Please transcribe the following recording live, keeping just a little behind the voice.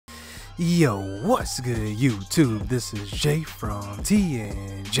Yo, what's good, YouTube? This is Jay from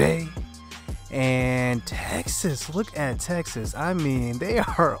TNJ. And Texas, look at Texas. I mean, they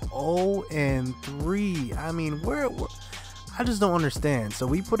are 0-3. I mean, I just don't understand. So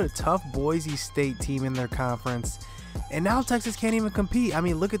we put a tough Boise State team in their conference, and now Texas can't even compete. I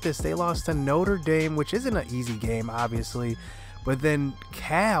mean, look at this. They lost to Notre Dame, which isn't an easy game, obviously. But then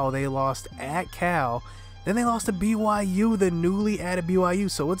Cal, they lost at Cal. Then they lost to BYU, the newly added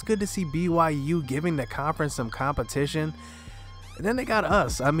BYU. So it's good to see BYU giving the conference some competition. And then they got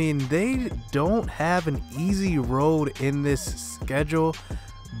us. I mean, they don't have an easy road in this schedule.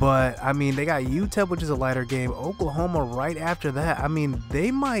 But, I mean, they got UTEP, which is a lighter game. Oklahoma right after that. I mean, they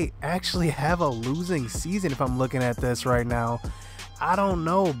might actually have a losing season if I'm looking at this right now. I don't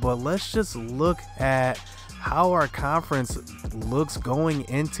know, but let's just look at how our conference looks going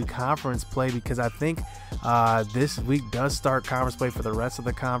into conference play, because I think this week does start conference play for the rest of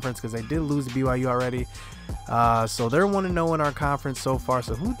the conference, because they did lose to BYU already. So they're 1-0 in our conference so far.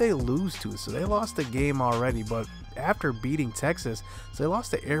 So who'd they lose to? So they lost the game already, but after beating Texas, so they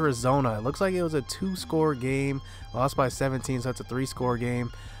lost to Arizona. It looks like it was a 2-score game, lost by 17, so that's a 3-score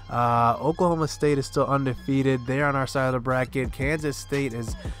game. Oklahoma State is still undefeated. They're on our side of the bracket. Kansas State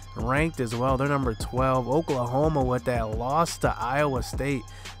is ranked as well. They're number 12. Oklahoma with that loss to Iowa State.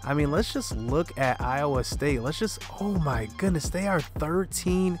 I mean, let's just look at Iowa State. Oh my goodness, they are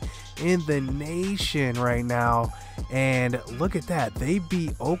 13 in the nation right now. And look at that. They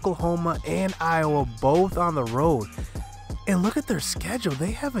beat Oklahoma and Iowa both on the road. And look at their schedule.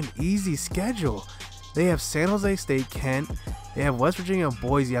 They have an easy schedule. They have San Jose State, Kent. They have West Virginia and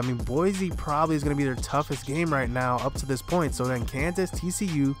Boise. I mean, Boise probably is going to be their toughest game right now up to this point. So then Kansas,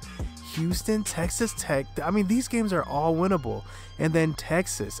 TCU, Houston, Texas Tech. I mean, these games are all winnable. And then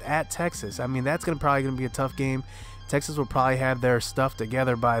Texas, at Texas. I mean, that's probably going to be a tough game. Texas will probably have their stuff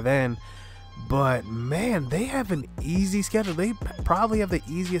together by then. But, man, they have an easy schedule. They probably have the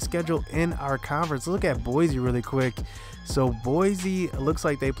easiest schedule in our conference. Look at Boise really quick. So, Boise looks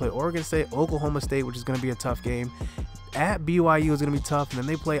like they play Oregon State, Oklahoma State, which is going to be a tough game. At BYU is going to be tough. And then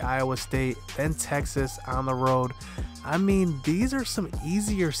they play Iowa State, then Texas on the road. I mean, these are some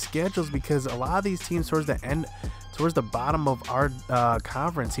easier schedules, because a lot of these teams towards the end, towards the bottom of our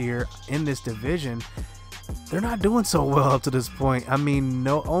conference here in this division, they're not doing so well up to this point. I mean,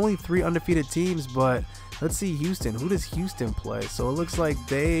 only 3 undefeated teams, but let's see Houston. Who does Houston play? So it looks like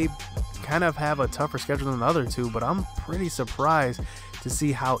they kind of have a tougher schedule than the other two, but I'm pretty surprised to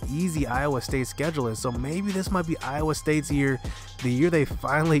see how easy Iowa State's schedule is. So maybe this might be Iowa State's year, the year they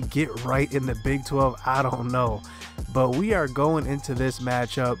finally get right in the Big 12. I don't know. But we are going into this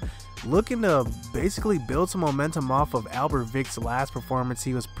matchup looking to basically build some momentum off of Albert Vick's last performance.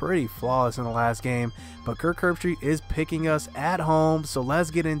 He was pretty flawless in the last game, but Kirk Herbstreit is picking us at home, so let's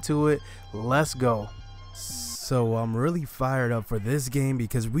get into it. Let's go. So I'm really fired up for this game,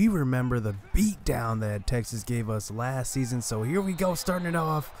 because we remember the beatdown that Texas gave us last season. So here we go, starting it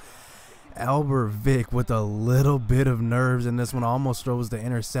off. Albert Vick with a little bit of nerves in this one, almost throws the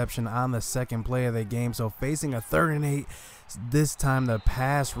interception on the second play of the game. So facing a 3rd and 8, this time the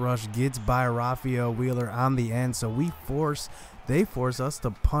pass rush gets by Raphael Wheeler on the end. So they force us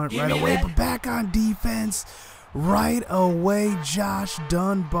to punt right away, but back on defense right away. Josh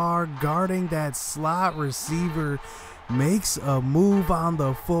Dunbar guarding that slot receiver makes a move on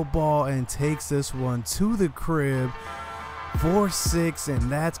the football and takes this one to the crib. 4-6,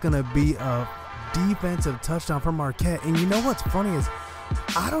 and that's gonna be a defensive touchdown for Marquette. And you know what's funny is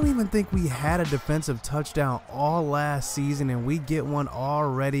I don't even think we had a defensive touchdown all last season, and we get one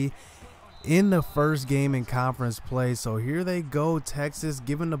already in the first game in conference play. So here they go, Texas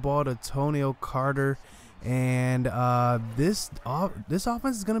giving the ball to Tonio Carter. And this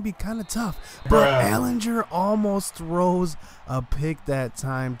offense is going to be kind of tough. But Ellinger almost throws a pick that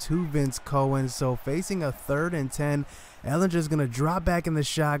time to Vince Cohen. So facing a 3rd and 10, Ellinger is going to drop back in the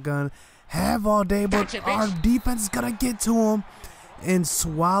shotgun, have all day, but our defense is going to get to him and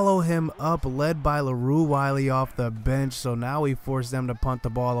swallow him up, led by LaRue Wiley off the bench. So now we force them to punt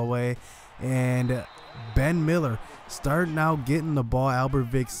the ball away. And Ben Miller starting out getting the ball. Albert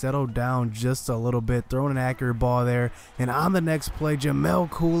Vick settled down just a little bit, throwing an accurate ball there. And on the next play, Jamel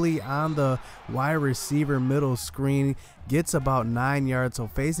Cooley on the wide receiver middle screen gets about 9 yards. So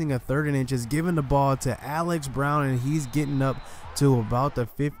facing a 3rd and inches, giving the ball to Alex Brown, and he's getting up to about the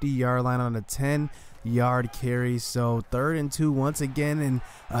 50-yard line on a 10-yard carry. So 3rd and 2 once again, and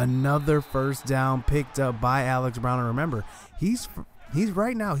another first down picked up by Alex Brown. And remember, he's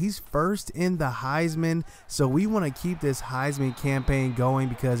right now, he's first in the Heisman, so we want to keep this Heisman campaign going,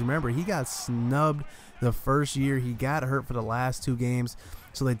 because remember, he got snubbed the first year. He got hurt for the last 2 games.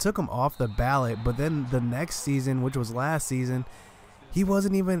 So they took him off the ballot. But then the next season, which was last season, he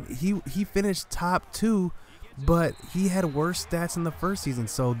wasn't even, he finished top 2, but he had worse stats in the first season.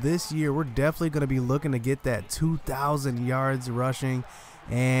 So this year we're definitely going to be looking to get that 2,000 yards rushing,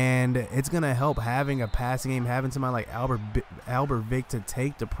 and it's going to help having a passing game, having somebody like Albert Vick to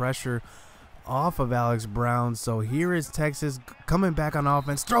take the pressure off of Alex Brown. So here is Texas coming back on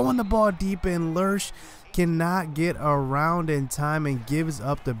offense, throwing the ball deep in. Lurch cannot get around in time and gives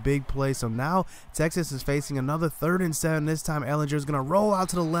up the big play. So now Texas is facing another 3rd and 7. This time Ellinger is going to roll out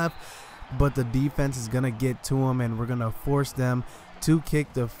to the left, but the defense is going to get to him, and we're going to force them to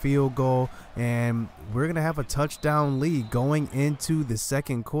kick the field goal, and we're going to have a touchdown lead going into the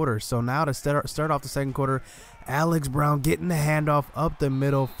second quarter. So now to start off the second quarter, Alex Brown getting the handoff up the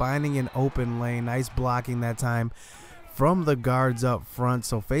middle, finding an open lane. Nice blocking that time from the guards up front.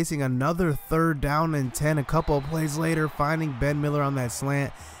 So facing another 3rd down and 10 a couple of plays later, finding Ben Miller on that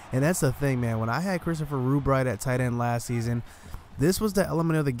slant. And that's the thing, man. When I had Christopher Rubright at tight end last season, this was the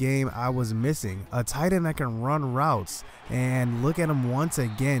element of the game I was missing. A tight end that can run routes. And look at him once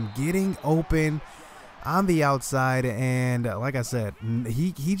again, getting open on the outside. And like I said,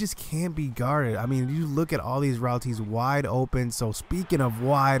 he just can't be guarded. I mean, you look at all these routes, he's wide open. So speaking of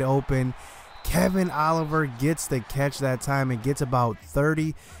wide open, Kevin Oliver gets the catch that time and gets about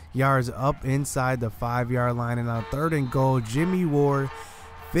 30 yards up inside the 5-yard line. And on 3rd and goal, Jimmy Ward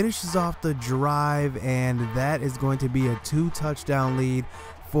finishes off the drive, and that is going to be a 2-touchdown lead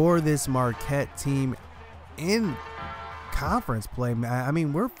for this Marquette team in conference play. I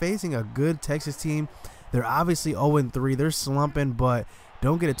mean, we're facing a good Texas team. They're obviously 0-3. They're slumping, but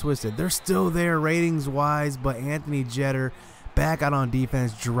don't get it twisted. They're still there ratings-wise, but Anthony Jeter back out on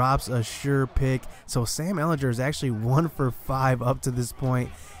defense drops a sure pick. So Sam Ehlinger is actually 1 for 5 up to this point,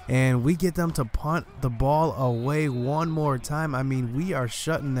 and we get them to punt the ball away one more time. I mean, we are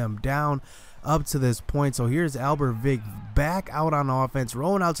shutting them down up to this point. So here's Albert Vick back out on offense,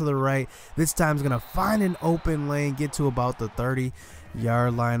 rolling out to the right. This time he's going to find an open lane, get to about the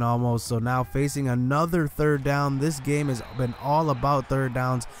 30-yard line almost. So now facing another 3rd down. This game has been all about 3rd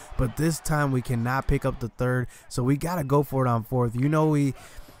downs, but this time we cannot pick up the 3rd. So we got to go for it on 4th. You know, we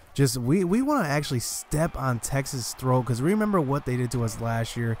want to actually step on Texas' throat, because remember what they did to us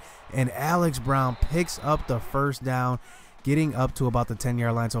last year. And Alex Brown picks up the 1st down, getting up to about the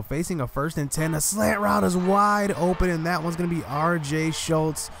 10-yard line. So facing a 1st and 10, the slant route is wide open, and that one's going to be R.J.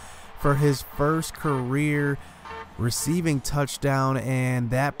 Schultz for his first career receiving touchdown, and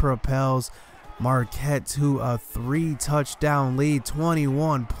that propels Marquette to a 3-touchdown lead,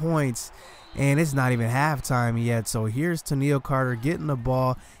 21 points. And it's not even halftime yet. So here's Tennille Carter getting the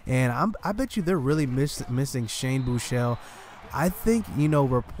ball, and I bet you they're really missing Shane Buechele. I think, you know,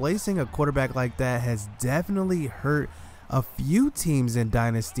 replacing a quarterback like that has definitely hurt a few teams in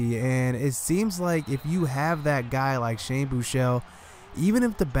Dynasty, and it seems like if you have that guy like Shane Buechele, even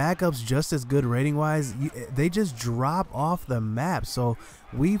if the backup's just as good rating-wise, they just drop off the map. So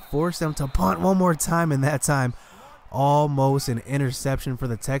we force them to punt one more time, and that time almost an interception for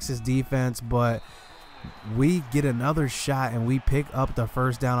the Texas defense, but we get another shot and we pick up the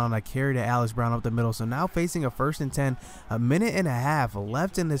 1st down on a carry to Alex Brown up the middle. So now facing a 1st and 10, a minute and a half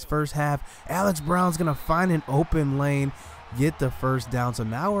left in this first half. Alex Brown's going to find an open lane, get the 1st down. So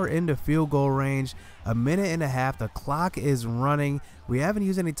now we're into field goal range, a minute and a half. The clock is running. We haven't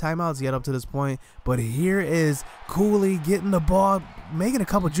used any timeouts yet up to this point, but here is Cooley getting the ball, making a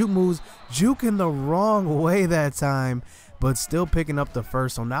couple juke moves, juking the wrong way that time, but still picking up the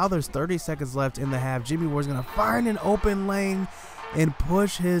 1st. So now there's 30 seconds left in the half. Jimmy Ward's going to find an open lane and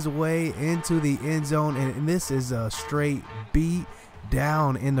push his way into the end zone, and this is a straight beat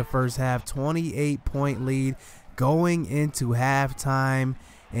down in the first half. 28-point lead going into halftime,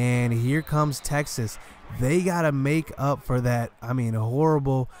 and here comes Texas. They got to make up for that, I mean, a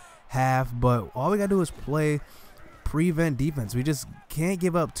horrible half, but all we got to do is prevent defense. We just can't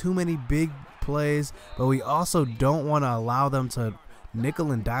give up too many big plays, but we also don't want to allow them to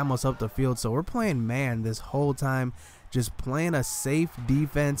nickel and dime us up the field. So we're playing man this whole time, just playing a safe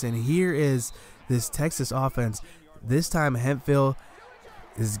defense. And here is this Texas offense. This time Hemphill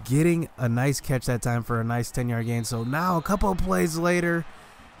is getting a nice catch that time for a nice 10-yard gain. So now a couple of plays later,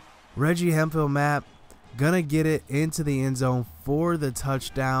 Reggie Hemphill map gonna get it into the end zone for the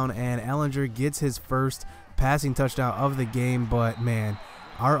touchdown, and Ehlinger gets his first passing touchdown of the game. But man,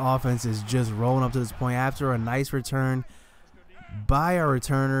 our offense is just rolling up to this point after a nice return by our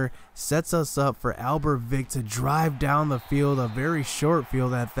returner. Sets us up for Albert Vick to drive down the field, a very short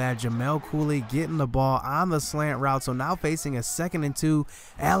field at that. Jamel Cooley getting the ball on the slant route. So now facing a 2nd and 2,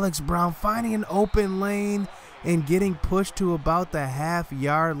 Alex Brown finding an open lane and getting pushed to about the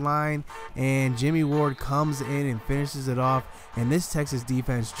half-yard line, and Jimmy Ward comes in and finishes it off. And this Texas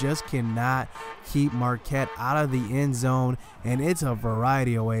defense just cannot keep Marquette out of the end zone, and it's a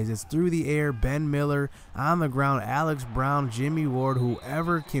variety of ways. It's through the air, Ben Miller on the ground, Alex Brown, Jimmy Ward,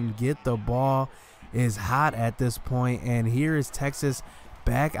 whoever can get the ball is hot at this point. And here is Texas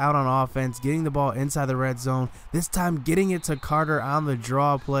back out on offense, getting the ball inside the red zone, this time getting it to Carter on the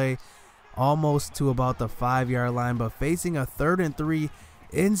draw play, almost to about the 5-yard line, but facing a 3rd and 3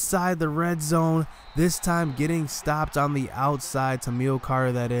 inside the red zone, this time getting stopped on the outside. Tamil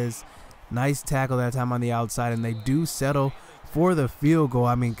Carter, that is. Nice tackle that time on the outside, and they do settle for the field goal.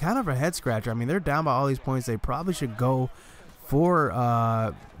 I mean, kind of a head scratcher. I mean, they're down by all these points. They probably should go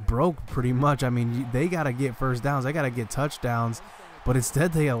for broke pretty much. I mean, they got to get first downs. They got to get touchdowns. But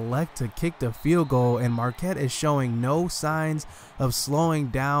instead they elect to kick the field goal, and Marquette is showing no signs of slowing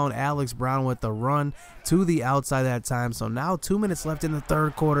down. Alex Brown with the run to the outside that time. So now 2 minutes left in the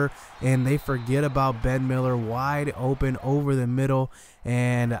 3rd quarter, and they forget about Ben Miller wide open over the middle.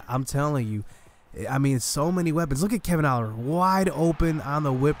 And I'm telling you, I mean, so many weapons. Look at Kevin Aller wide open on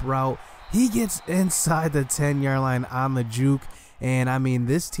the whip route. He gets inside the 10-yard line on the juke, and I mean,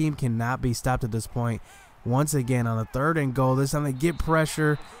 this team cannot be stopped at this point. Once again, on the 3rd and goal, this time they get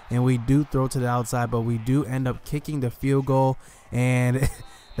pressure, and we do throw to the outside, but we do end up kicking the field goal, and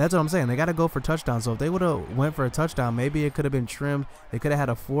that's what I'm saying. They got to go for touchdown. So if they would have went for a touchdown, maybe it could have been trimmed. They could have had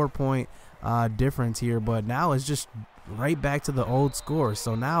a 4-point difference here, but now it's just right back to the old score.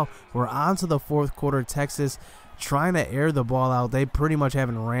 So now we're on to the 4th quarter. Texas trying to air the ball out. They pretty much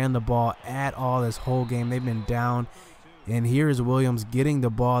haven't ran the ball at all this whole game. They've been down, and here's Williams getting the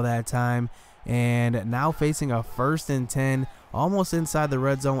ball that time. And now facing a 1st and 10, almost inside the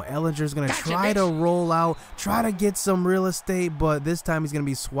red zone. Ellinger's going to try to roll out, try to get some real estate, but this time he's going to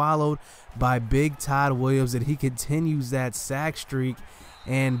be swallowed by Big Todd Williams, and he continues that sack streak.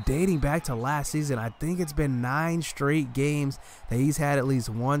 And dating back to last season, I think it's been 9 straight games that he's had at least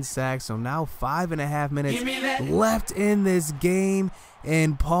 1 sack. So now 5.5 minutes left in this game,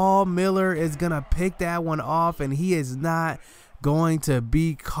 and Paul Miller is going to pick that one off, and he is not going to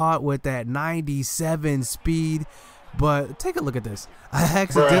be caught with that 97 speed. But take a look at this. I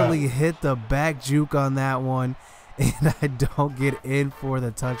accidentally hit the back juke on that one, and I don't get in for the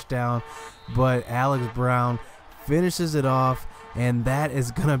touchdown. But Alex Brown finishes it off, and that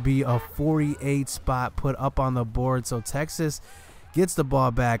is going to be a 48 spot put up on the board. So Texas gets the ball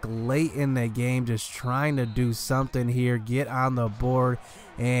back late in the game, just trying to do something here, get on the board.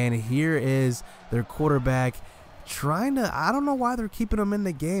 And here is their quarterback trying to, I don't know why they're keeping them in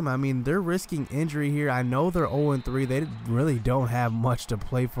the game. I mean, they're risking injury here. I know they're 0-3. They really don't have much to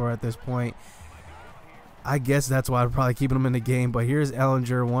play for at this point. I guess that's why I'm probably keeping them in the game. But here's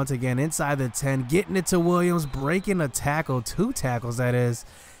Ellinger once again inside the 10, getting it to Williams, breaking a tackle, 2 tackles that is,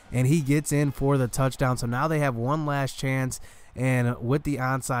 and he gets in for the touchdown. So now they have one last chance, and with the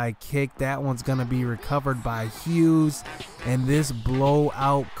onside kick, that one's going to be recovered by Hughes, and this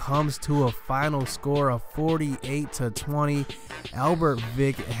blowout comes to a final score of 48-20. Albert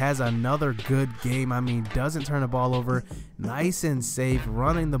Vick has another good game. I mean, doesn't turn the ball over, nice and safe,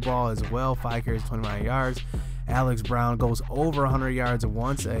 running the ball as well, 5 carries, 29 yards. Alex Brown goes over 100 yards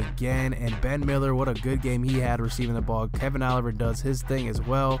once again, and Ben Miller, what a good game he had receiving the ball. Kevin Oliver does his thing as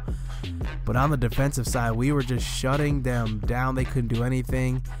well. But on the defensive side, we were just shutting them down. They couldn't do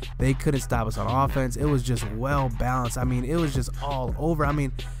anything. They couldn't stop us on offense. It was just well balanced. I mean, it was just all over. I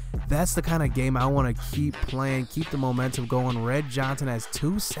mean, that's the kind of game I want to keep playing, keep the momentum going. Red Johnson has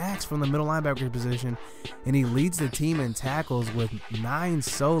 2 sacks from the middle linebacker position, and he leads the team in tackles with 9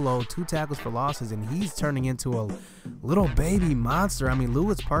 solo, 2 tackles for losses, and he's turning into a little baby monster. I mean,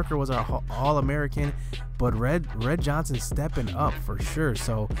 Lewis Parker was our All-American, but Red Johnson's stepping up for sure.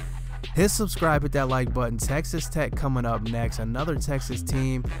 So hit subscribe, hit that like button. Texas Tech coming up next, another Texas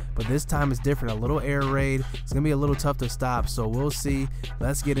team, but this time it's different, a little air raid. It's gonna be a little tough to stop, so we'll see.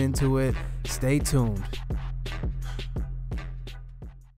 Let's get into it. Stay tuned.